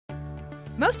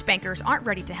Most bankers aren't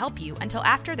ready to help you until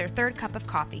after their third cup of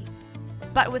coffee.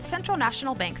 But with Central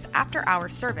National Bank's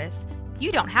after-hours service,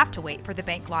 you don't have to wait for the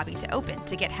bank lobby to open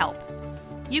to get help.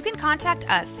 You can contact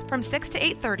us from 6 to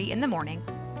 8:30 in the morning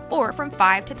or from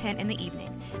 5 to 10 in the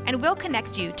evening, and we'll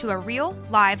connect you to a real,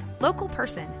 live, local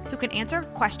person who can answer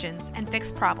questions and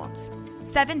fix problems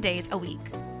 7 days a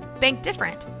week. Bank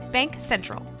different. Bank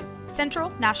Central. Central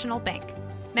National Bank.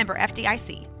 Member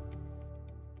FDIC.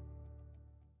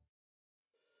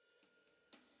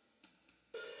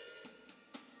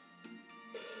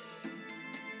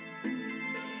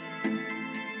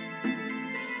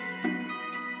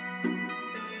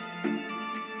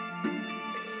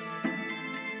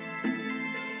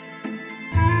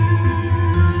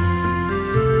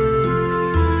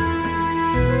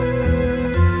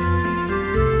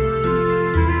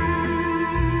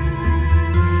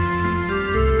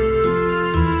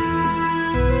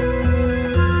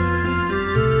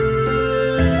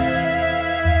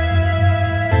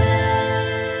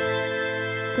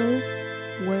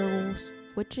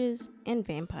 Witches and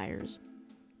Vampires,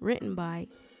 written by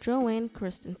Joanne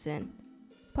Christensen,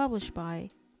 published by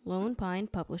Lone Pine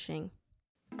Publishing.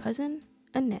 Cousin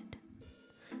Annette.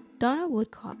 Donna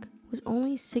Woodcock was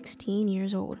only 16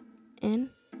 years old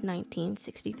in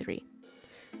 1963,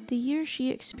 the year she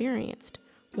experienced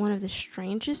one of the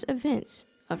strangest events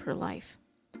of her life.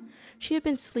 She had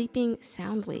been sleeping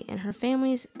soundly in her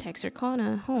family's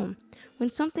Texarkana home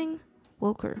when something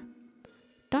woke her.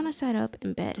 Donna sat up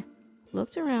in bed,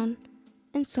 looked around,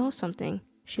 and saw something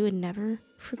she would never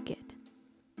forget.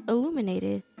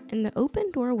 Illuminated in the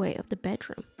open doorway of the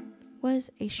bedroom was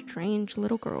a strange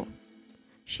little girl.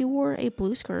 She wore a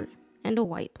blue skirt and a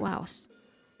white blouse,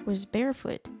 was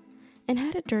barefoot, and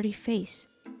had a dirty face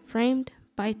framed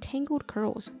by tangled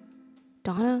curls.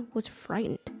 Donna was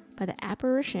frightened by the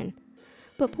apparition,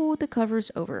 but pulled the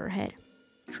covers over her head,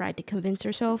 tried to convince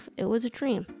herself it was a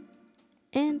dream,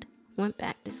 and went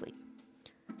back to sleep.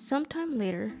 Sometime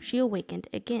later, she awakened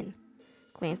again,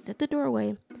 glanced at the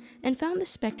doorway, and found the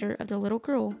specter of the little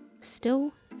girl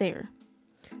still there.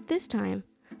 This time,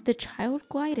 the child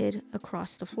glided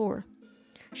across the floor.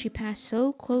 She passed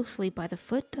so closely by the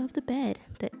foot of the bed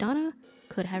that Donna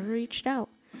could have reached out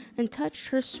and touched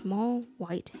her small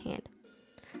white hand.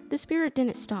 The spirit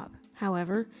didn't stop,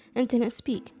 however, and didn't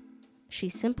speak. She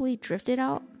simply drifted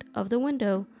out of the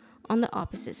window on the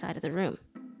opposite side of the room.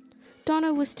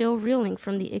 Donna was still reeling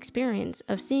from the experience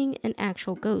of seeing an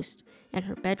actual ghost in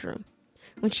her bedroom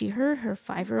when she heard her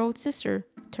 5-year-old sister,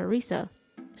 Teresa,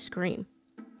 scream.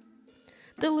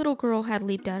 The little girl had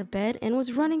leaped out of bed and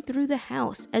was running through the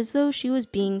house as though she was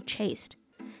being chased.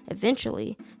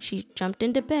 Eventually, she jumped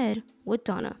into bed with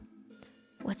Donna.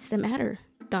 "What's the matter?"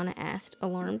 Donna asked,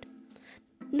 alarmed.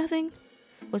 "Nothing,"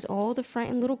 was all the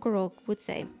frightened little girl would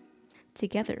say.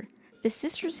 Together, the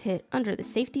sisters hid under the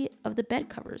safety of the bed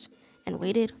covers and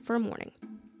waited for morning.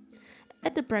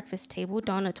 At the breakfast table,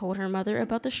 Donna told her mother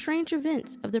about the strange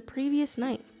events of the previous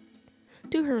night.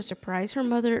 To her surprise, her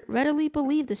mother readily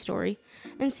believed the story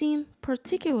and seemed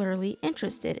particularly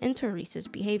interested in Teresa's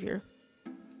behavior.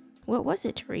 "What was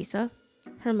it, Teresa?"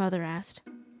 her mother asked.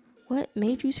 "What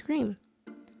made you scream?"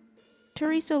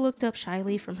 Teresa looked up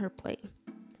shyly from her plate.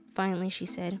 Finally, she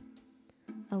said,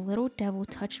 "A little devil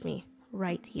touched me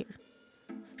right here."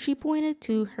 She pointed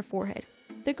to her forehead.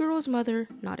 The girl's mother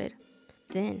nodded.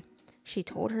 Then she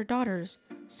told her daughters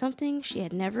something she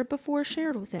had never before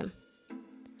shared with them.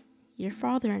 "Your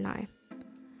father and I,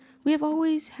 we have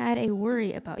always had a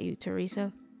worry about you,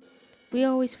 Teresa. We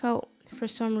always felt for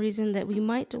some reason that we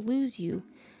might lose you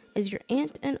as your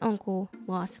aunt and uncle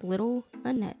lost little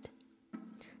Annette."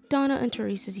 Donna and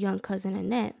Teresa's young cousin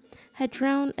Annette had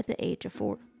drowned at the age of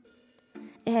 4.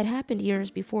 It had happened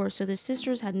years before, so the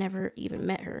sisters had never even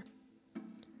met her.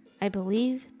 "I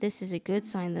believe this is a good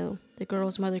sign, though," the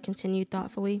girl's mother continued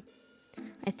thoughtfully.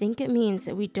 "I think it means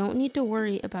that we don't need to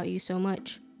worry about you so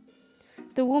much."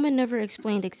 The woman never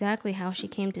explained exactly how she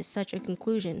came to such a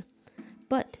conclusion,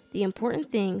 but the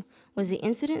important thing was the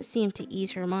incident seemed to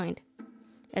ease her mind.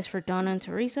 As for Donna and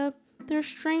Teresa, their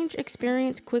strange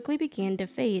experience quickly began to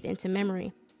fade into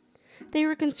memory. They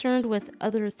were concerned with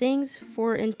other things,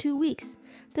 for in 2 weeks,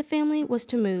 the family was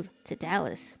to move to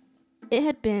Dallas. It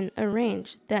had been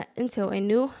arranged that until a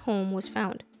new home was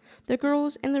found, the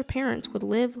girls and their parents would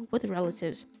live with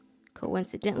relatives.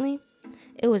 Coincidentally,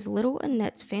 it was little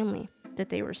Annette's family that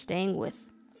they were staying with.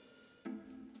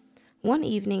 One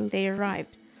evening they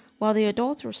arrived. While the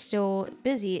adults were still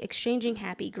busy exchanging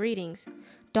happy greetings,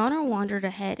 Donna wandered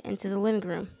ahead into the living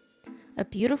room. A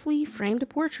beautifully framed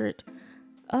portrait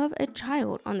of a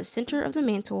child on the center of the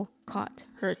mantel caught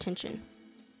her attention.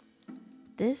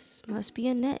 "This must be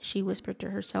Annette," she whispered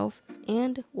to herself,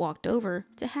 and walked over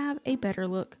to have a better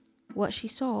look. What she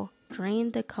saw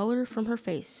drained the color from her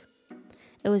face.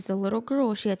 It was the little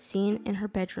girl she had seen in her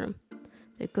bedroom.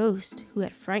 The ghost who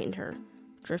had frightened her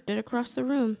drifted across the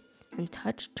room and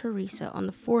touched Teresa on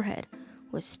the forehead,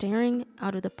 was staring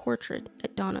out of the portrait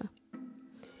at Donna.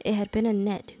 It had been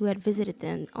Annette who had visited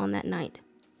them on that night.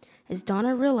 As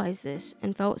Donna realized this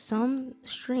and felt some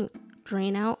strength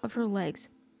drain out of her legs,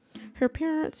 her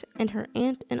parents and her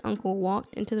aunt and uncle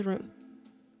walked into the room.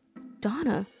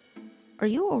 "Donna, are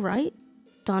you all right?"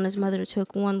 Donna's mother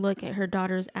took one look at her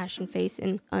daughter's ashen face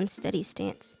and unsteady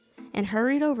stance, and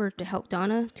hurried over to help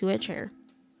Donna to a chair.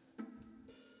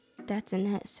 "That's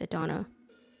Annette," said Donna.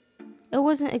 It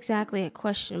wasn't exactly a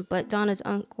question, but Donna's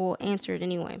uncle answered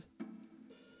anyway.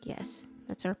 "Yes,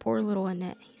 that's our poor little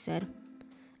Annette," he said.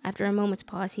 After a moment's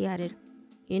pause, he added,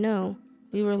 "You know,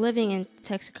 we were living in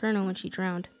Texarkana when she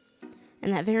drowned.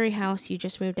 In that very house you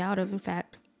just moved out of, in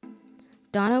fact."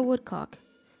 Donna Woodcock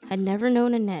had never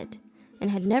known Annette and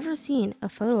had never seen a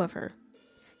photo of her.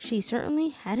 She certainly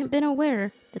hadn't been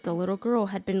aware that the little girl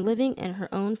had been living in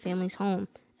her own family's home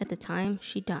at the time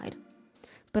she died.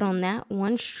 But on that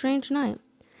one strange night,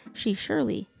 she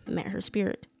surely met her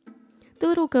spirit. The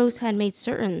little ghost had made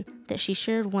certain that she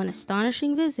shared one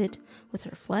astonishing visit with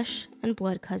her flesh and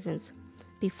blood cousins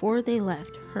before they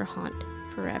left her haunt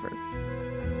forever.